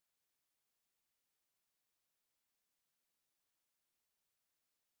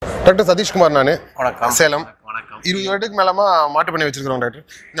Doctor Satishkumar நான் வணக்கம் சேலம். வணக்கம் 20 வருடத்துக்கு மேலமா மாட்டு பண்ணி வச்சிருக்கிறோம் டாக்டர்.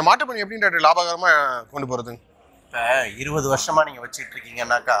 இந்த மாட்டு பண்ணி எப்படி டாக்டர் லாபகரமா கொண்டு போறது? இப்போ 20 வருஷமா நீங்க வச்சுட்டு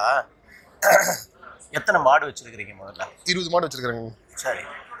இருக்கீங்கன்னாக்கா எத்தனை மாடு வச்சிருக்கிறீங்க? முதல்ல 20 மாடு வச்சிருக்காங்க. சரி,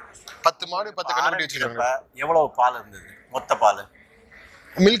 10 மாடு 10 கண்ணுக்குட்டி வச்சிருக்காங்க. எவ்வளவு பால் இருந்தது? மொத்த பால்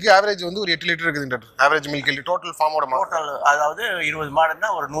மில்க் ஆவரேஜ் வந்து ஒரு 8 லிட்டர் இருக்குது doctor. Average milk total ஃபார்மோட total, அதாவது 20 மாடுன்னா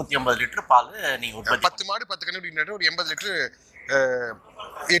ஒரு 150 லிட்டர் பால் நீங்க உற்பத்தி. 10 மாடு 10 கண்ணுக்குட்டி டாக்டர் ஒரு 80 litre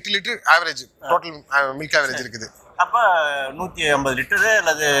 8 litre average total milk average இருக்குது. அப்ப 150 லிட்டரு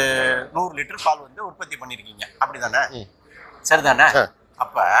அல்லது 100 லிட்டர் பால் வந்து உற்பத்தி பண்ணிருக்கீங்க, அப்படிதானே? சரிதானே?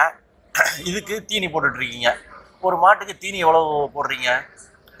 அப்ப இதுக்கு தீனி போட்டுட்டு இருக்கீங்க. ஒரு மாட்டுக்கு தீனி எவ்வளவு போடுறீங்க?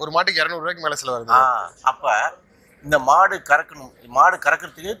 ஒரு மாட்டுக்கு 200 ரூபாய்க்கு மேல செலவாகுது. அப்ப இந்த மாடு கறக்கணும், மாடு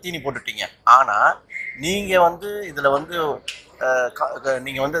கறக்கிறதுக்கு தீனி போட்டுட்டீங்க. ஆனா நீங்க வந்து இதுல வந்து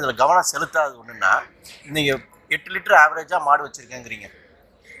நீங்க வந்து இதுல கவனம் செலுத்தாது ஒண்ணுன்னா, நீங்க 8 லிட்டர் ஆவரேஜா மாடு வச்சிருக்கேங்கிறீங்க.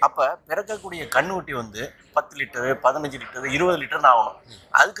 அப்ப பிறக்கக்கூடிய கண்ணுக்குட்டி வந்து 10 லிட்டரு 15 லிட்டரு 20 லிட்டர்னு ஆகணும்.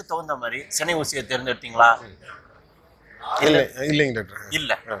 அதுக்கு தகுந்த மாதிரி சினை ஊசியை தேர்ந்தெடுத்தீங்களா? இல்லைங்க டாக்டர்.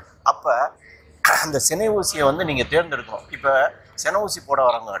 இல்ல. அப்ப அந்த சினை ஊசியை வந்து நீங்க தேர்ந்தெடுக்கணும். இப்ப சினை ஊசி போட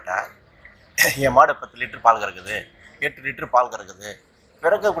வரவங்ககிட்ட என் மாடு 10 லிட்டர் பால் கறக்குது, 8 லிட்டர் பால் கறக்குது,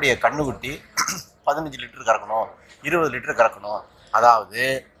 பிறக்கக்கூடிய கண்ணுக்குட்டி 15 லிட்டர் கறக்கணும், 20 லிட்டர் கறக்கணும். அதாவது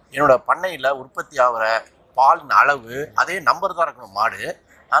என்னோட பண்ணையில் உற்பத்தி ஆகிற பாலின் அளவு அதே நம்பர் தான் இருக்கணும் மாடு,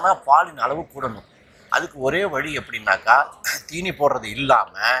 ஆனால் பாலின் அளவு கூடணும். அதுக்கு ஒரே வழி எப்படின்னாக்கா, தீனி போடுறது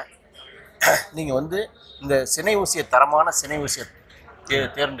இல்லாமல் நீங்கள் வந்து இந்த சினை ஊசியை, தரமான சினை ஊசியை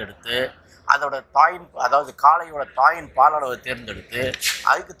தேர்ந்தெடுத்து அதோட தாயின், அதாவது காளையோட தாயின் பால் அளவை தேர்ந்தெடுத்து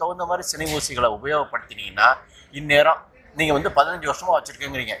அதுக்கு தகுந்த மாதிரி சினை ஊசிகளை உபயோகப்படுத்தினீங்கன்னா, இந்நேரம் நீங்கள் வந்து 15 வருஷமாக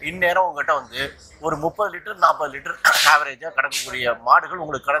வச்சுருக்கேங்கிறீங்க, இந்நேரம் உங்கள்கிட்ட வந்து ஒரு 30 லிட்டர் 40 லிட்டர் ஆவரேஜாக கிடைக்கக்கூடிய மாடுகள்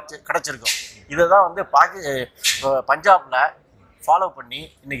உங்களுக்கு கிடச்சிருக்கும். இதை தான் வந்து பஞ்சாபில் ஃபாலோ பண்ணி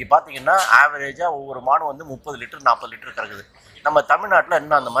இன்றைக்கி பார்த்தீங்கன்னா ஆவரேஜாக ஒவ்வொரு மாடும் வந்து 30 லிட்டர் 40 லிட்டர் கிடக்குது. நம்ம தமிழ்நாட்டில்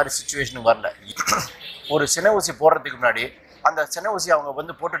இன்னும் அந்த மாதிரி சுச்சுவேஷனுக்கு வரல. ஒரு சினை ஊசி போடுறதுக்கு முன்னாடி அந்த சினை ஊசி அவங்க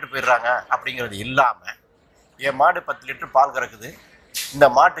வந்து போட்டுட்டு போயிடுறாங்க அப்படிங்கிறது இல்லாமல், என் மாடு 10 லிட்டர் பால் கறக்குது, இந்த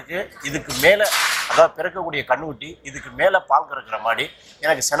மாட்டுக்கு இதுக்கு மேலே, அதாவது பிறக்கக்கூடிய கண்ணுக்குட்டி இதுக்கு மேலே பால் கறக்கிற மாதிரி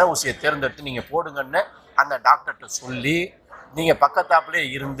எனக்கு சினை ஊசியை தேர்ந்தெடுத்து நீங்கள் போடுங்கன்னு அந்த டாக்டர்கிட்ட சொல்லி நீங்கள் பக்கத்தாப்புலேயே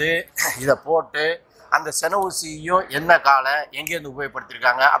இருந்து இதை போட்டு அந்த சினை ஊசியும் என்ன காலை எங்கேருந்து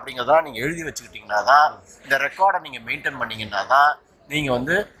உபயோகப்படுத்தியிருக்காங்க அப்படிங்கிறதெல்லாம் நீங்கள் எழுதி வச்சுக்கிட்டிங்கன்னா தான், இந்த ரெக்கார்டை நீங்கள் மெயின்டைன் பண்ணிங்கன்னா தான் நீங்கள்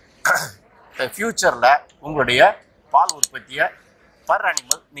வந்து ஃப்யூச்சரில் உங்களுடைய பால் உற்பத்தியை பர்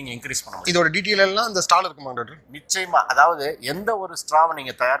அனிமல் நீங்கள் இன்க்ரீஸ் பண்ண முடியும். இதோட டீட்டெயில் எல்லாம் அந்த ஸ்டால் இருக்குமா டாக்டர்? நிச்சயமாக. அதாவது எந்த ஒரு ஸ்ட்ராவை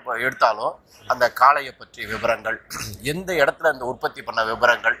நீங்கள் எடுத்தாலும் அந்த காளையை பற்றிய விவரங்கள், எந்த இடத்துல அந்த உற்பத்தி பண்ண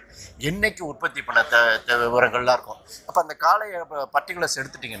விவரங்கள், என்னைக்கு உற்பத்தி பண்ண விவரங்கள்லாம் இருக்கும். அப்போ அந்த காளையை பர்டிகுலர்ஸ்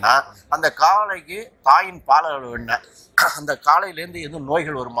எடுத்துட்டிங்கன்னா, அந்த காளைக்கு தாயின் பால் அளவு என்ன, அந்த காளையிலேருந்து எதுவும்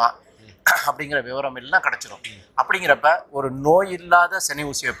நோய்கள் வருமா அப்படிங்கிற விவரம் எல்லாம் கிடச்சிடும். அப்படிங்கிறப்ப ஒரு நோய் இல்லாத சினை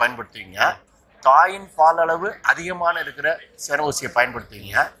ஊசியை பயன்படுத்துவீங்க, தாயின் பால் அளவு அதிகமான இருக்கிற சினை ஊசியை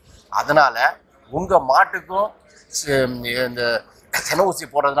பயன்படுத்துவீங்க. அதனால் உங்கள் மாட்டுக்கும் இந்த சினை ஊசி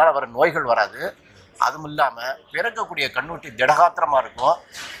போடுறதுனால வர நோய்கள் வராது. அதுவும் இல்லாமல் பிறக்கக்கூடிய கண்ணுட்டி திடகாத்திரமாக இருக்கும்.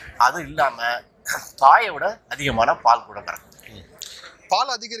 அது இல்லாமல் தாயை விட அதிகமான பால் கூட கறக்கும்.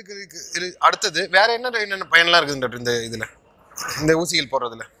 பால் அதிகரிக்கிறதுக்கு அடுத்தது வேற என்னென்ன பயன்லாம் இருக்குது டாக்டர் இந்த இதில், இந்த ஊசிகள்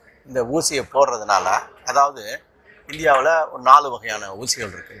போடுறதுல? இந்த ஊசியை போடுறதுனால, அதாவது இந்தியாவில் ஒரு 4 வகையான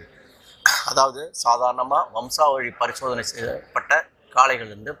ஊசிகள் இருக்குது. அதாவது சாதாரணமாக வம்சாவழி பரிசோதனை செய்யப்பட்ட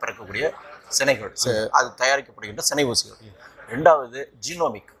காளைகளிலிருந்து பிறக்கக்கூடிய சினைகள், அது தயாரிக்கப்படுகின்ற சினை ஊசிகள். 2வது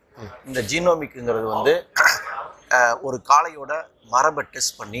ஜீனோமிக். இந்த ஜீனோமிக்குங்கிறது வந்து ஒரு காளையோட மரபை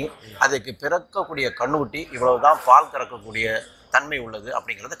டெஸ்ட் பண்ணி அதுக்கு பிறக்கக்கூடிய கண்ணுக்குட்டி இவ்வளவுதான் பால் கறக்கக்கூடிய தன்மை உள்ளது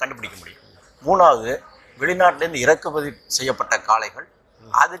அப்படிங்கிறத கண்டுபிடிக்க முடியும். 3வது வெளிநாட்டிலேருந்து இறக்குமதி செய்யப்பட்ட காளைகள்,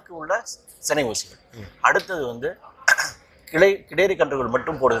 அதுக்கு உள்ள சினை ஊசிகள். அடுத்தது வந்து கிடேரி கன்றுகள்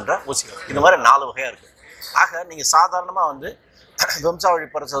மட்டும் போடுகின்ற ஊசிகள். இது மாதிரி 4 வகையாக இருக்குது. ஆக நீங்கள் சாதாரணமாக வந்து வம்சாவழி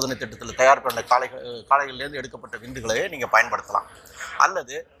பரிசோதனை திட்டத்தில் தயார் பண்ண காளைகள்லேருந்து எடுக்கப்பட்ட விந்துகளையே நீங்கள் பயன்படுத்தலாம்.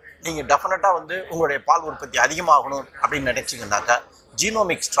 அல்லது நீங்கள் டெஃபினட்டாக வந்து உங்களுடைய பால் உற்பத்தி அதிகமாகணும் அப்படின்னு நினச்சிங்கன்னாக்கா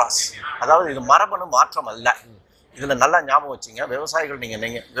ஜீனோமிக் ஸ்ட்ராஸ், அதாவது இது மரபணு மாற்றம் அல்ல. இதில் நல்லா ஞாபகம் வச்சுங்க, விவசாயிகள்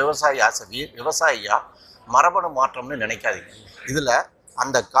நீங்கள் விவசாயியா மரபணு மாற்றம்னு நினைக்காதீங்க. இதில்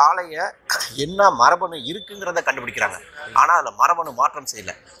அந்த காளையை என்ன மரபணு இருக்குங்கிறத கண்டுபிடிக்கிறாங்க, ஆனால் அதில் மரபணு மாற்றம்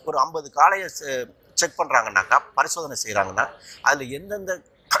செய்யலை. ஒரு 50 காளையை செக் பண்ணுறாங்கன்னாக்கா, பரிசோதனை செய்கிறாங்கன்னா, அதில் எந்தெந்த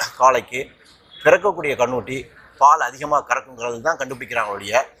காளைக்கு பிறக்கக்கூடிய கண்ணுட்டி பால் அதிகமாக கறக்குங்கிறது தான் கண்டுபிடிக்கிறாங்க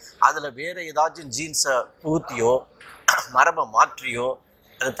ஒழிய, அதில் வேறு ஏதாச்சும் ஜீன்ஸை ஊற்றியோ மரபை மாற்றியோ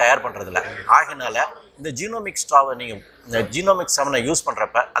அதை தயார் பண்ணுறதில்ல. ஆகினால இந்த ஜீனோமிக் ஸ்ட்ராவை நீங்கள் இந்த ஜீனோமிக் 7 யூஸ்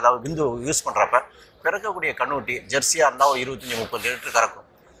பண்ணுறப்ப, அதாவது விந்து யூஸ் பண்ணுறப்ப பிறக்கக்கூடிய கண்ணுட்டி ஜெர்சியாக இருந்தால் 25-30 லிட்டர் கறக்கும்.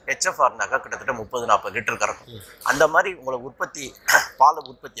 ஹெச்எஃப்ஆ இருந்தாக்கா கிட்டத்தட்ட 30-40 லிட்டர் கறக்கும். அந்த மாதிரி உங்களை உற்பத்தி பால்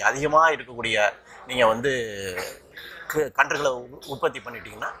உற்பத்தி அதிகமாக இருக்கக்கூடிய நீங்கள் வந்து கன்றுகளை உற்பத்தி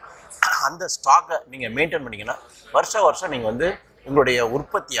பண்ணிட்டீங்கன்னா அந்த ஸ்டாக்கை நீங்கள் மெயின்டைன் பண்ணிங்கன்னா வருஷம் நீங்கள் வந்து உங்களுடைய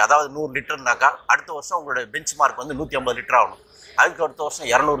உற்பத்தி, அதாவது 100 லிட்டர்னாக்கா அடுத்த வருஷம் உங்களுடைய பெஞ்ச் மார்க் வந்து 150 லிட்டர் ஆகணும். அதுக்கு அடுத்த வருஷம்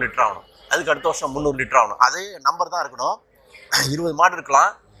 200 லிட்டர் ஆகணும். அதுக்கு அடுத்த வருஷம் 300 லிட்டர் ஆகணும். அதே நம்பர் தான் இருக்கணும். 20 மாடு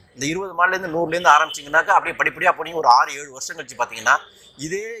இருக்கலாம். இந்த 20 மாடுலேருந்து 100லேருந்து ஆரம்பிச்சிங்கனாக்கா அப்படியே படிப்படியாக போனீங்க. ஒரு 6-7 வருஷம் கழிச்சு பார்த்தீங்கன்னா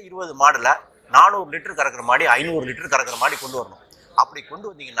இதே 20 மாடில் 400 லிட்டர் கறக்கிற மாடி, 500 லிட்டர் கறக்கிற மாடி கொண்டு வரணும். அப்படி கொண்டு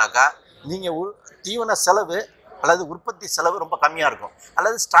வந்தீங்கன்னாக்கா நீங்கள் தீவன செலவு அல்லது உற்பத்தி செலவு ரொம்ப கம்மியாக இருக்கும்,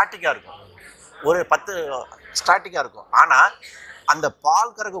 அல்லது ஸ்டாட்டிக்காக இருக்கும். ஒரு 10 ஸ்டாட்டிக்காக இருக்கும். ஆனால் அந்த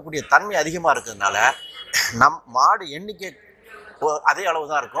பால் கறக்கக்கூடிய தன்மை அதிகமாக இருக்கிறதுனால மாடு எண்ணிக்கை அதே அளவு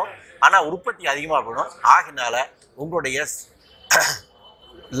தான் இருக்கும், ஆனால் உற்பத்தி அதிகமாக போயிடும். ஆகினால உங்களுடைய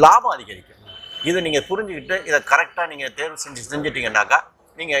லாபம் அதிகரிக்கும். இதை நீங்கள் புரிஞ்சுக்கிட்டு இதை கரெக்டாக நீங்கள் தேர்வு செஞ்சிட்டிங்கன்னாக்கா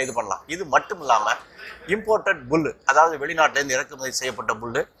நீங்கள் இது பண்ணலாம். இது மட்டும் இல்லாமல் இம்போர்ட்டட் புல்லு, அதாவது வெளிநாட்டிலேருந்து இறக்குமதி செய்யப்பட்ட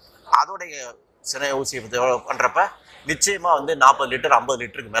புல்லு, அதோடைய சினை ஊசி பண்ணுறப்ப நிச்சயமாக வந்து 40 லிட்டர் 50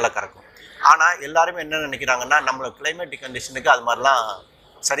 லிட்டருக்கு மேலே கறக்கும். ஆனால் எல்லாருமே என்ன நினைக்கிறாங்கன்னா நம்மளோட கிளைமேட்டிக் கண்டிஷனுக்கு அது மாதிரிலாம்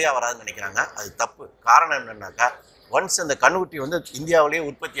சரியாக வராதுன்னு நினைக்கிறாங்க. அது தப்பு. காரணம் என்னென்னாக்கா ஒன்ஸ் அந்த கண்ணுக்குட்டி வந்து இந்தியாவிலேயே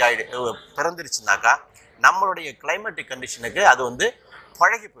உற்பத்தி பிறந்துருச்சுனாக்கா நம்மளுடைய கிளைமேட்டிக் கண்டிஷனுக்கு அது வந்து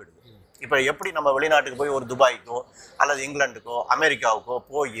பழகி போயிடுது. இப்போ எப்படி நம்ம வெளிநாட்டுக்கு போய் ஒரு துபாய்க்கோ அல்லது இங்கிலாந்துக்கோ அமெரிக்காவுக்கோ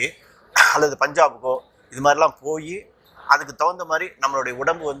போய் அல்லது பஞ்சாபுக்கோ இது மாதிரிலாம் போய் அதுக்கு தகுந்த மாதிரி நம்மளுடைய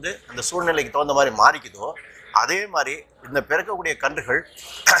உடம்பு வந்து அந்த சூழ்நிலைக்கு தகுந்த மாதிரி மாறிக்குதோ, அதே மாதிரி இந்த பிறக்கக்கூடிய கன்றுகள்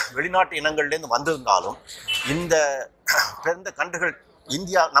வெளிநாட்டு இனங்கள்லேருந்து வந்திருந்தாலும் இந்த பிறந்த கன்றுகள்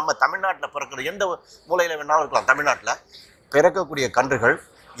இந்தியா நம்ம தமிழ்நாட்டில் பிறக்கிற எந்த மூலையில் வேணாலும் இருக்கலாம், தமிழ்நாட்டில் பிறக்கக்கூடிய கன்றுகள்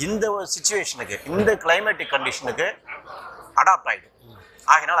இந்த சிச்சுவேஷனுக்கு இந்த கிளைமேட்டிக் கண்டிஷனுக்கு அடாப்ட் ஆகிடும்.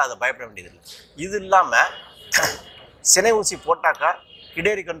 ஆகினால் அதை பயப்பட வேண்டியதில்லை. இது இல்லாமல் சினை ஊசி போட்டாக்கா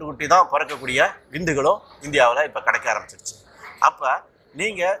கிடேரி கன்றுக்குட்டி தான் பிறக்கக்கூடிய விந்துகளும் இந்தியாவில் இப்போ கிடைக்க ஆரம்பிச்சிருச்சு. அப்போ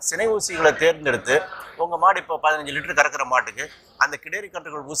நீங்கள் சினை ஊசிகளை தேர்ந்தெடுத்து உங்கள் மாடு இப்போ 15 லிட்டர் கறக்கிற மாட்டுக்கு அந்த கிடேரி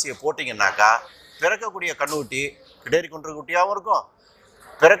கன்றுகள் ஊசியை போட்டிங்கன்னாக்கா பிறக்கக்கூடிய கன்றுக்குட்டி கிடேரி கன்றுக்குட்டியாகவும் இருக்கும்.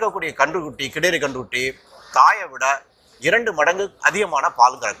 பிறக்கக்கூடிய கன்றுக்குட்டி கிடேரி கன்றுக்குட்டி தாயை விட 2 மடங்கு அதிகமான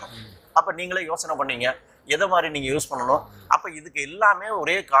பால் கறக்கும். அப்போ நீங்களே யோசனை பண்ணீங்க எதை மாதிரி நீங்கள் யூஸ் பண்ணணும். அப்போ இதுக்கு எல்லாமே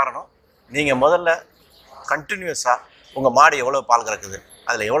ஒரே காரணம், நீங்கள் முதல்ல கண்டினியூஸாக உங்கள் மாடு எவ்வளோ பால் கறக்குது,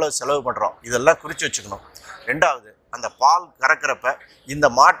 அதில் எவ்வளோ செலவு பண்ணுறோம், இதெல்லாம் குறித்து வச்சுக்கணும். ரெண்டாவது, அந்த பால் கறக்கிறப்ப இந்த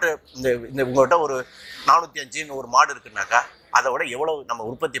மாட்டு இந்த உங்கள்கிட்ட ஒரு 405 ஒரு மாடு இருக்குன்னாக்கா அதை விட எவ்வளோ நம்ம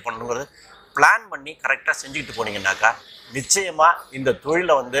உற்பத்தி பண்ணணுங்கிறது பிளான் பண்ணி கரெக்டாக செஞ்சுக்கிட்டு போனீங்கன்னாக்கா நிச்சயமாக இந்த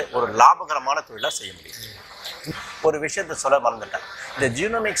தொழிலை வந்து ஒரு லாபகரமான தொழிலாக செய்ய முடியும். ஒரு விஷயத்த சொல்ல மறந்துட்டேன். இந்த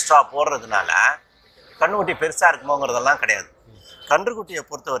ஜீனோமிக் ஸ்ட்ரா போடுறதுனால கன்றுக்குட்டி பெருசாக இருக்குமோங்கிறதெல்லாம் கிடையாது. கன்றுக்குட்டியை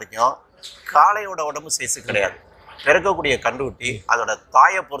பொறுத்த வரைக்கும் காளையோட உடம்பு சைஸு கிடையாது. பிறக்கக்கூடிய கன்றுக்குட்டி அதோட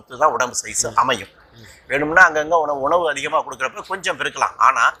தாயை பொறுத்து தான் உடம்பு சைஸு அமையும். வேணும்னா அங்கங்கே உணவு அதிகமாக கொடுக்குறப்ப கொஞ்சம் பெருக்கலாம்,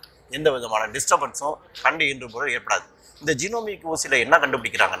 ஆனால் எந்த விதமான டிஸ்டர்பன்ஸும் கண்டு இன்று போது ஏற்படாது. இந்த ஜீனோமிக் ஊசியில் என்ன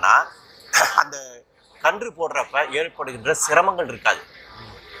கண்டுபிடிக்கிறாங்கன்னா அந்த கன்று போடுறப்ப ஏற்படுகின்ற சிரமங்கள் இருக்காது.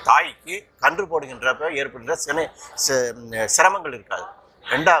 தாய்க்கு கன்று போடுகின்றப்ப ஏற்படுகின்ற சிரமங்கள் இருக்காது.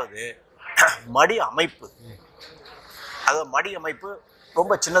 ரெண்டாவது, மடி அமைப்பு, அதாவது மடி அமைப்பு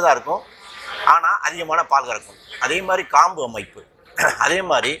ரொம்ப சின்னதாக இருக்கும், ஆனால் அதிகமான பால் கறக்கும். அதே மாதிரி காம்பு அமைப்பு, அதே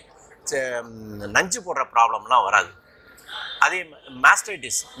மாதிரி நஞ்சு போடுற ப்ராப்ளம்லாம் வராது. அதே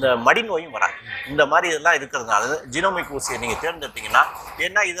மாஸ்டைட்டிஸ், இந்த மடி நோயும் வராது. இந்த மாதிரி இதெல்லாம் இருக்கிறதுனால ஜீனோமிக் ஊசியை நீங்கள் தேர்ந்தெடுத்தீங்கன்னா,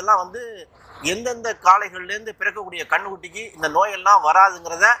 ஏன்னா இதெல்லாம் வந்து எந்தெந்த காளைகள்லேருந்து பிறக்கக்கூடிய கண்ணுக்குட்டிக்கு இந்த நோயெல்லாம்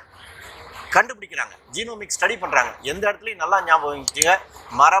வராதுங்கிறத கண்டுபிடிக்கிறாங்க, ஜீனோமிக் ஸ்டடி பண்ணுறாங்க. எந்த இடத்துலையும் நல்லா ஞாபகம் வச்சுங்க,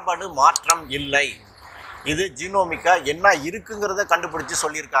 மரபணு மாற்றம் இல்லை. இது ஜீனோமிக்காக என்ன இருக்குங்கிறத கண்டுபிடிச்சி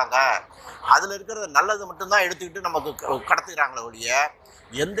சொல்லியிருக்காங்க. அதில் இருக்கிறத நல்லது மட்டும்தான் எடுத்துக்கிட்டு நமக்கு கடத்துக்கிறாங்களே ஒழிய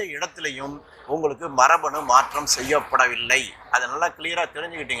எந்த இடத்துலையும் உங்களுக்கு மரபணு மாற்றம் செய்யப்படவில்லை. அதை நல்லா கிளியராக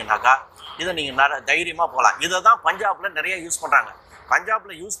தெரிஞ்சுக்கிட்டீங்கன்னாக்கா இதை நீங்கள் தைரியமாக போகலாம். இதை தான் பஞ்சாபில் நிறைய யூஸ் பண்ணுறாங்க.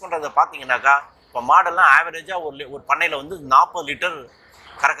 பஞ்சாபில் யூஸ் பண்ணுறதை பார்த்தீங்கன்னாக்கா இப்போ மாடெல்லாம் ஆவரேஜாக ஒரு பண்ணையில் வந்து 40 லிட்டர்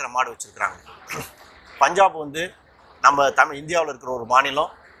கறக்கிற மாடு வச்சுருக்குறாங்க. பஞ்சாப் வந்து நம்ம இந்தியாவில் இருக்கிற ஒரு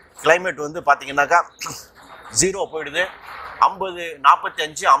மாநிலம். கிளைமேட் வந்து பார்த்தீங்கன்னாக்கா 0 போயிடுது, 50,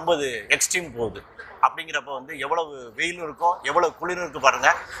 45, 50 எக்ஸ்ட்ரீம் போகுது. அப்படிங்கிறப்ப வந்து எவ்வளவு வெயிலும் இருக்கும், எவ்வளவு குளிரும் இருக்குது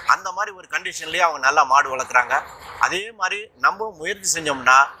பாருங்கள். அந்த மாதிரி ஒரு கண்டிஷன்லேயே அவங்க நல்லா மாடு வளர்க்குறாங்க. அதே மாதிரி நம்ம முயற்சி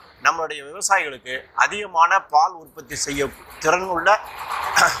செஞ்சோம்னா நம்மளுடைய விவசாயிகளுக்கு அதிகமான பால் உற்பத்தி செய்ய திறனுள்ள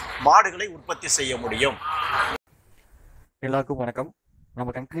மாடுகளை உற்பத்தி செய்ய முடியும். எல்லாருக்கும் வணக்கம்.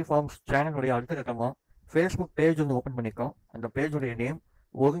 நம்ம கண்ட்ரி ஃபார்ம்ஸ் சேனலுடைய அடுத்த கட்டமாக ஃபேஸ்புக் பேஜ் வந்து ஓப்பன் பண்ணியிருக்கோம். அந்த பேஜுடைய நேம்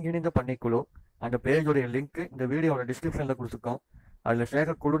ஒருங்கிணைந்த பண்ணைக்குழு. அந்த பேஜுடைய லிங்க் இந்த வீடியோட டிஸ்கிரிப்ஷனில் கொடுத்துருக்கோம். அதில்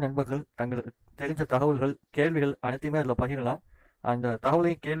சேர்க்கக்குழு நண்பர்கள் தங்களுக்கு தெரிஞ்ச தகவல்கள், கேள்விகள் அனைத்தையுமே அதில் பகிரலாம். அந்த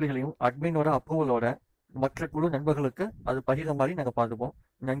தகவலையும் கேள்விகளையும் அட்மினோட அப்ரூவலோட மற்ற குழு நண்பர்களுக்கு அது பகிர மாதிரி நாங்கள் பார்த்துப்போம்.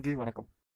 நன்றி, வணக்கம்.